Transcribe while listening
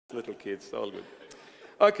Little kids, all good.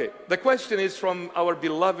 Okay, the question is from our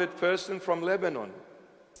beloved person from Lebanon.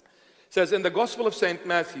 It says, in the Gospel of St.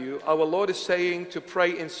 Matthew, our Lord is saying to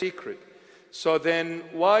pray in secret. So then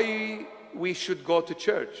why we should go to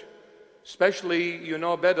church? Especially, you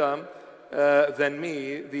know better than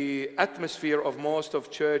me, the atmosphere of most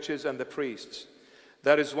of churches and the priests.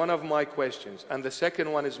 That is one of my questions. And the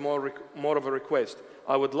second one is more of a request.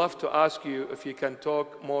 I would love to ask you if you can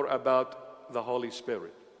talk more about the Holy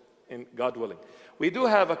Spirit, in God willing. We do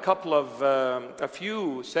have a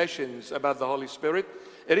few sessions about the Holy Spirit.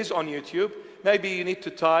 It is on YouTube. Maybe you need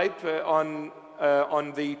to type on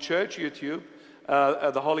the church YouTube,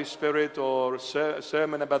 the Holy Spirit, or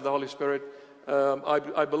sermon about the Holy Spirit.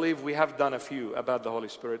 I believe we have done a few about the Holy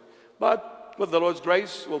Spirit. But with the Lord's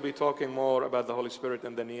grace, we'll be talking more about the Holy Spirit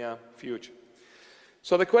in the near future.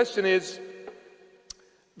 So the question is,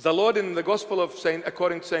 the Lord in the Gospel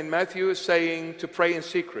according to St. Matthew is saying to pray in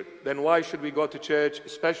secret. Then why should we go to church?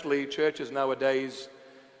 Especially churches nowadays,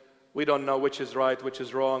 we don't know which is right, which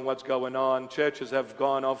is wrong, what's going on. Churches have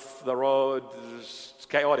gone off the road. It's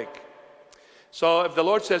chaotic. So if the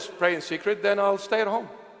Lord says pray in secret, then I'll stay at home.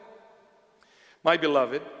 My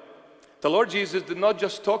beloved, the Lord Jesus did not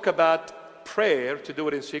just talk about prayer to do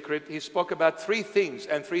it in secret. He spoke about three things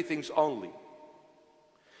and three things only.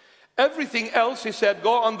 Everything else, he said,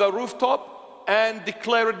 go on the rooftop and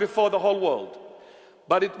declare it before the whole world.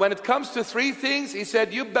 But when it comes to three things, he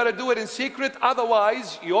said, you better do it in secret,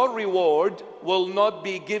 otherwise your reward will not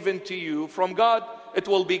be given to you from God. It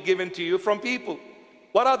will be given to you from people.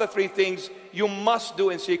 What are the three things you must do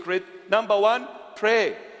in secret? Number one,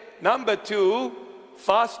 pray. Number two,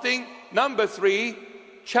 fasting. Number three,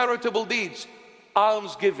 charitable deeds,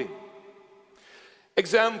 almsgiving.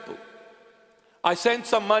 Example, I sent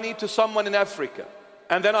some money to someone in Africa,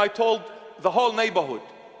 and then I told the whole neighborhood.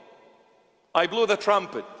 I blew the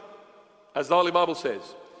trumpet, as the Holy Bible says.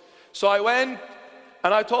 So I went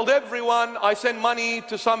and I told everyone I sent money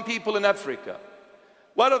to some people in Africa.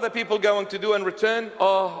 What are the people going to do in return?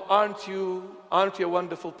 Oh, aren't you a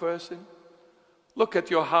wonderful person? Look at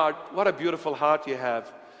your heart. What a beautiful heart you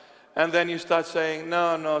have. And then you start saying,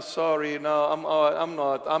 no, sorry, no,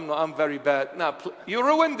 I'm very bad. No, you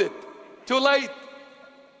ruined it. Too late.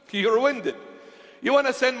 You ruined it. You want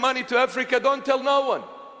to send money to Africa? Don't tell no one.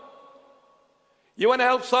 You want to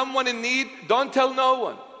help someone in need? Don't tell no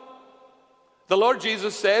one. The Lord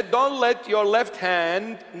Jesus said, don't let your left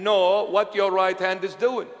hand know what your right hand is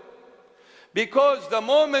doing. Because the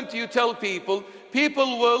moment you tell people,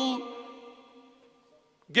 people will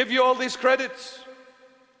give you all these credits.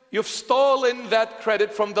 You've stolen that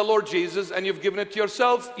credit from the Lord Jesus and you've given it to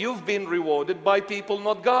yourself. You've been rewarded by people,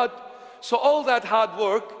 not God. So all that hard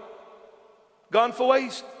work gone for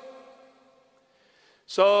waste.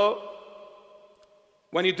 So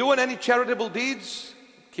when you're doing any charitable deeds,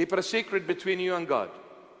 keep it a secret between you and God.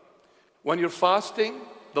 When you're fasting,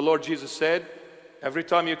 the Lord Jesus said, every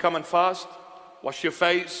time you come and fast, wash your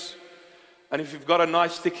face. And if you've got a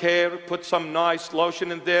nice thick hair, put some nice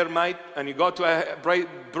lotion in there, mate. And you go to a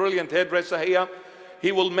brilliant hairdresser here,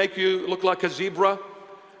 he will make you look like a zebra.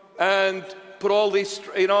 And put all these,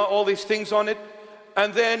 all these things on it.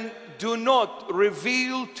 And then do not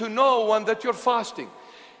reveal to no one that you're fasting.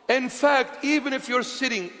 In fact, even if you're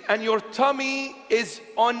sitting and your tummy is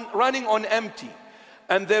running on empty,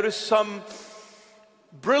 and there is some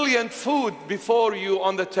brilliant food before you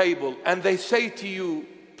on the table, and they say to you,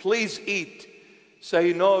 please eat.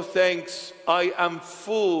 Say, no thanks, I am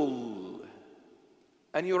full.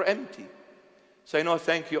 And you're empty. Say, no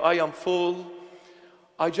thank you, I am full.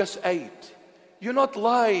 I just ate. You're not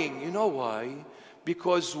lying. You know why?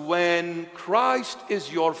 Because when Christ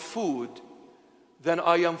is your food, then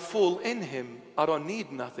I am full in Him. I don't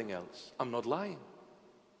need nothing else. I'm not lying.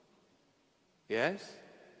 Yes?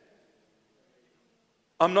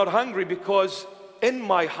 I'm not hungry because in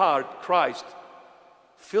my heart, Christ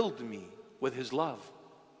filled me with His love.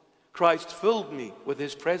 Christ filled me with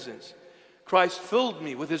His presence. Christ filled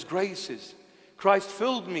me with His graces. Christ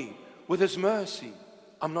filled me with His mercy.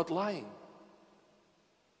 I'm not lying.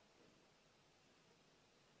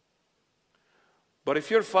 But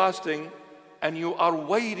if you're fasting and you are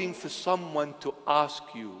waiting for someone to ask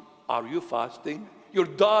you, are you fasting? You're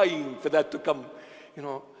dying for that to come.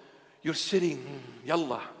 You're sitting,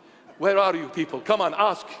 yallah. Where are you people? Come on,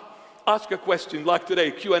 ask a question like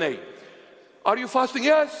today, Q&A. Are you fasting?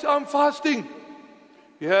 Yes, I'm fasting.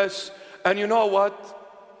 Yes, and you know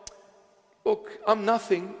what? Look, I'm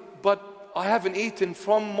nothing, but I haven't eaten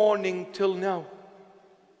from morning till now.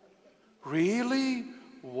 Really?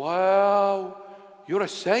 Wow. You're a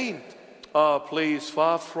saint. Oh, please,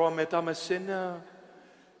 far from it. I'm a sinner.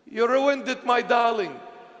 You ruined it, my darling.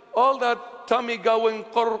 All that tummy going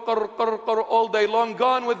qur, qur, qur, qur, all day long,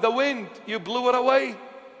 gone with the wind. You blew it away.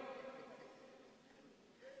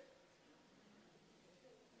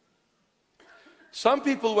 Some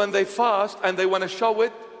people, when they fast and they want to show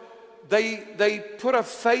it, they put a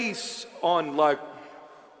face on like,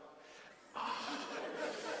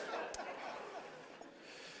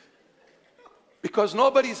 because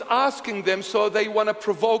nobody's asking them, so they want to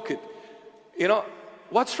provoke it. You know,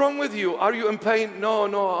 what's wrong with you? Are you in pain? No,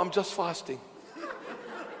 I'm just fasting.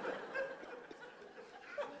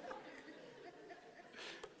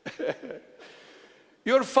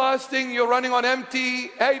 You're fasting, you're running on empty.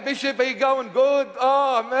 Hey, Bishop, are you going? Good.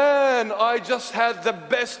 Oh, man, I just had the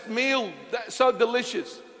best meal. That's so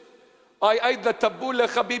delicious. I ate the tabbouleh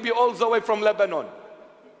habibi all the way from Lebanon.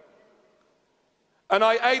 And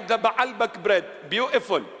I ate the ba'albak bread.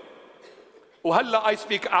 Beautiful. وهلا I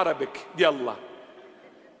speak Arabic. Yalla.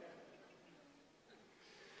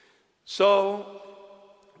 So,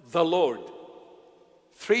 the Lord,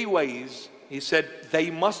 3 ways, He said,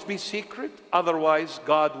 they must be secret, otherwise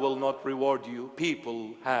God will not reward you.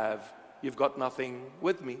 People you've got nothing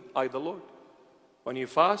with me, I the Lord. When you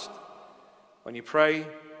fast, when you pray,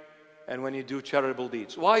 and when you do charitable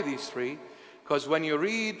deeds. Why these 3? Because when you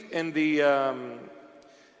read in the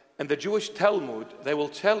Jewish Talmud, they will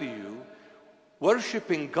tell you,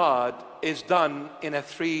 worshiping God is done in a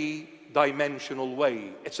 3-dimensional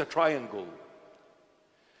way. It's a triangle.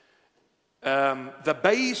 The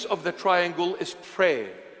base of the triangle is prayer.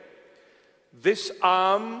 This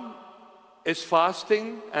arm is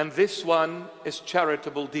fasting, and this one is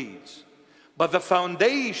charitable deeds. But the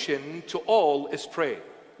foundation to all is prayer.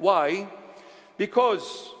 Why?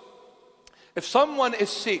 Because if someone is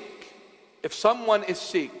sick,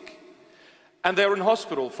 and they're in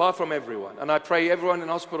hospital, far from everyone, and I pray everyone in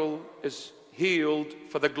hospital is healed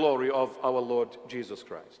for the glory of our Lord Jesus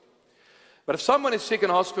Christ. But if someone is sick in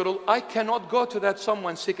hospital, I cannot go to that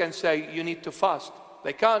someone sick and say, you need to fast.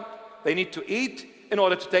 They can't. They need to eat in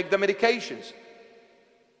order to take the medications.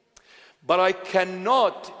 But I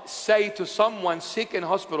cannot say to someone sick in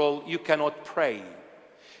hospital, you cannot pray.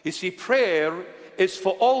 You see, prayer is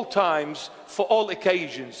for all times, for all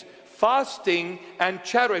occasions. Fasting and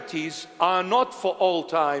charities are not for all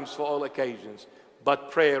times, for all occasions, but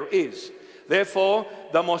prayer is. Therefore,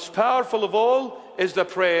 the most powerful of all is the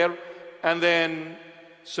prayer, and then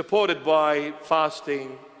supported by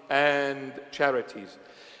fasting and charities.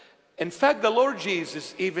 In fact, the Lord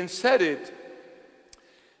Jesus even said it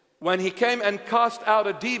when He came and cast out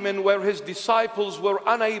a demon where His disciples were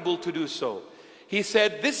unable to do so. He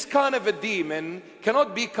said, this kind of a demon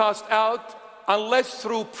cannot be cast out unless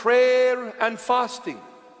through prayer and fasting.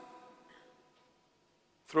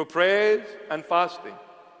 Through prayer and fasting.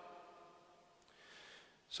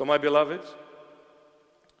 So, my beloved,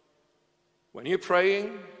 when you're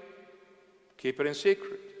praying, keep it in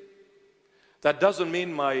secret. That doesn't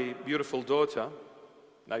mean my beautiful daughter,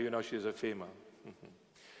 now you know she's a female.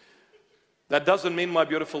 That doesn't mean, my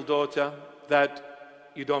beautiful daughter, that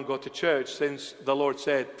you don't go to church, since the Lord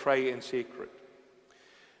said, pray in secret.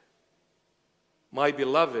 My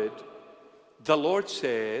beloved, the Lord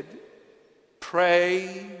said,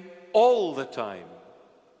 pray all the time.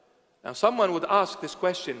 Now someone would ask this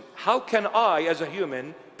question, how can I as a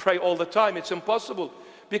human pray all the time? It's impossible,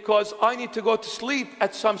 because I need to go to sleep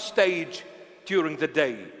at some stage during the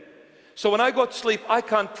day. So when I go to sleep, I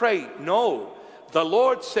can't pray. No, the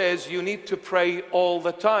Lord says you need to pray all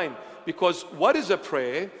the time. Because what is a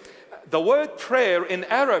prayer? The word prayer in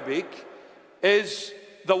Arabic is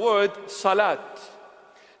the word salat.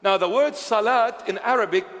 Now the word salat in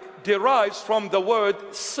Arabic derives from the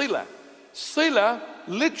word sila. Sila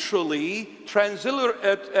literally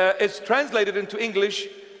is translated into English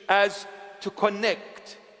as to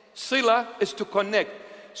connect. Sila is to connect.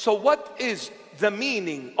 So what is the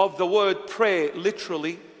meaning of the word prayer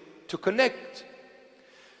literally? To connect.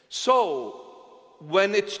 So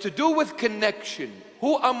when it's to do with connection,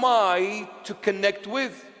 who am I to connect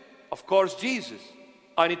with? Of course, Jesus.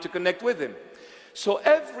 I need to connect with Him. So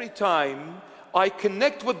every time I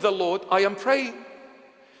connect with the Lord, I am praying.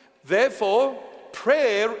 Therefore,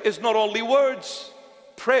 prayer is not only words.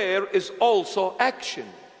 Prayer is also action.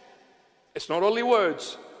 It's not only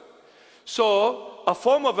words. So a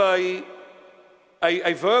form of a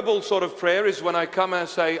verbal sort of prayer is when I come and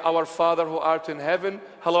say, Our Father who art in heaven,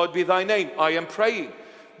 hallowed be thy name. I am praying.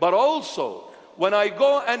 But also, when I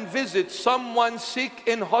go and visit someone sick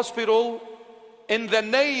in hospital, in the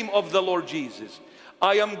name of the Lord Jesus,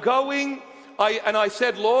 I am going, and I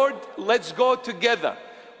said, Lord, let's go together.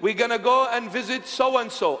 we're going to go and visit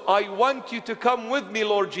so-and-so. I want you to come with me,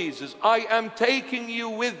 Lord Jesus. I am taking you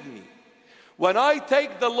with me. When I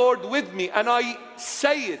take the Lord with me and I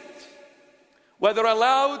say it, whether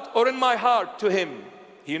aloud or in my heart to Him,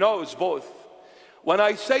 He knows both. When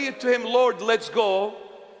I say it to Him, Lord, let's go,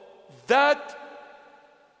 that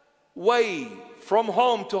way from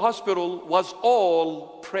home to hospital was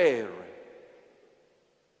all prayer.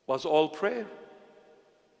 Was all prayer.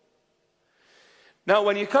 Now,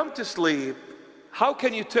 when you come to sleep, how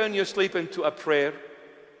can you turn your sleep into a prayer?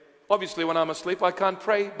 Obviously, when I'm asleep, I can't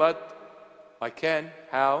pray, but I can.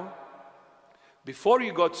 How? Before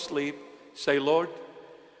you go to sleep, say, Lord,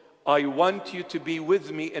 I want you to be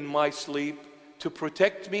with me in my sleep to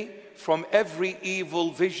protect me from every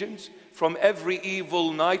evil visions, from every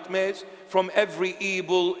evil nightmares, from every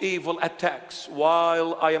evil attacks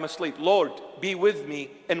while I am asleep. Lord, be with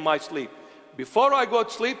me in my sleep. Before I go to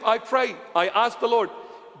sleep, I pray. I ask the Lord,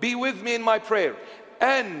 be with me in my prayer.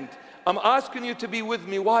 And I'm asking you to be with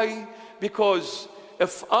me. Why? Because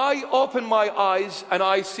if I open my eyes and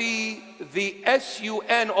I see the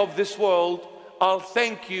sun of this world, I'll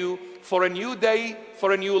thank you for a new day,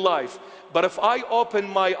 for a new life. But if I open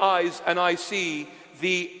my eyes and I see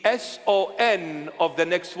the son of the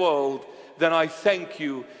next world, then I thank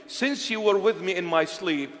you. Since you were with me in my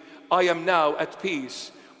sleep, I am now at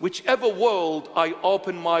peace. Whichever world I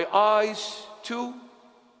open my eyes to,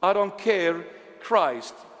 I don't care.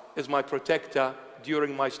 Christ is my protector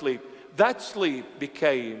during my sleep. That sleep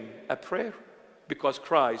became a prayer because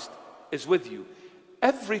Christ is with you.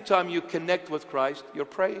 Every time you connect with Christ, you're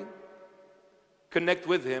praying. Connect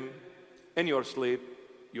with Him in your sleep,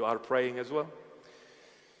 you are praying as well.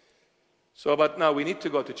 So, but now we need to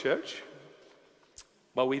go to church,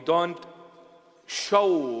 but we don't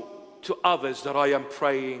show to others that I am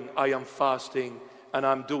praying, I am fasting, and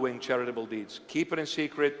I'm doing charitable deeds. Keep it in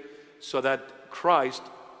secret so that Christ,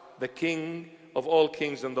 the King of all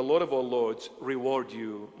kings and the Lord of all lords, reward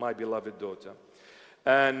you, my beloved daughter.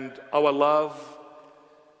 And our love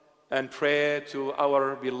and prayer to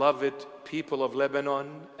our beloved people of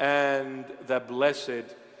Lebanon and the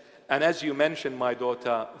blessed, and as you mentioned, my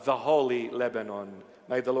daughter, the holy Lebanon.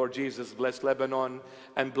 May the Lord Jesus bless Lebanon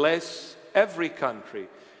and bless every country.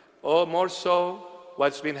 Oh, more so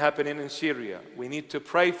what's been happening in Syria. We need to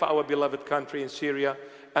pray for our beloved country in Syria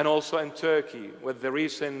and also in Turkey with the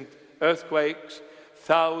recent earthquakes.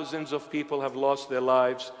 Thousands of people have lost their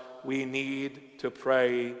lives. We need to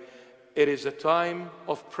pray. It is a time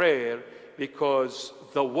of prayer because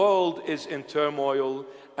the world is in turmoil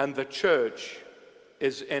and the church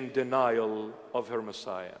is in denial of her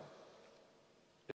Messiah.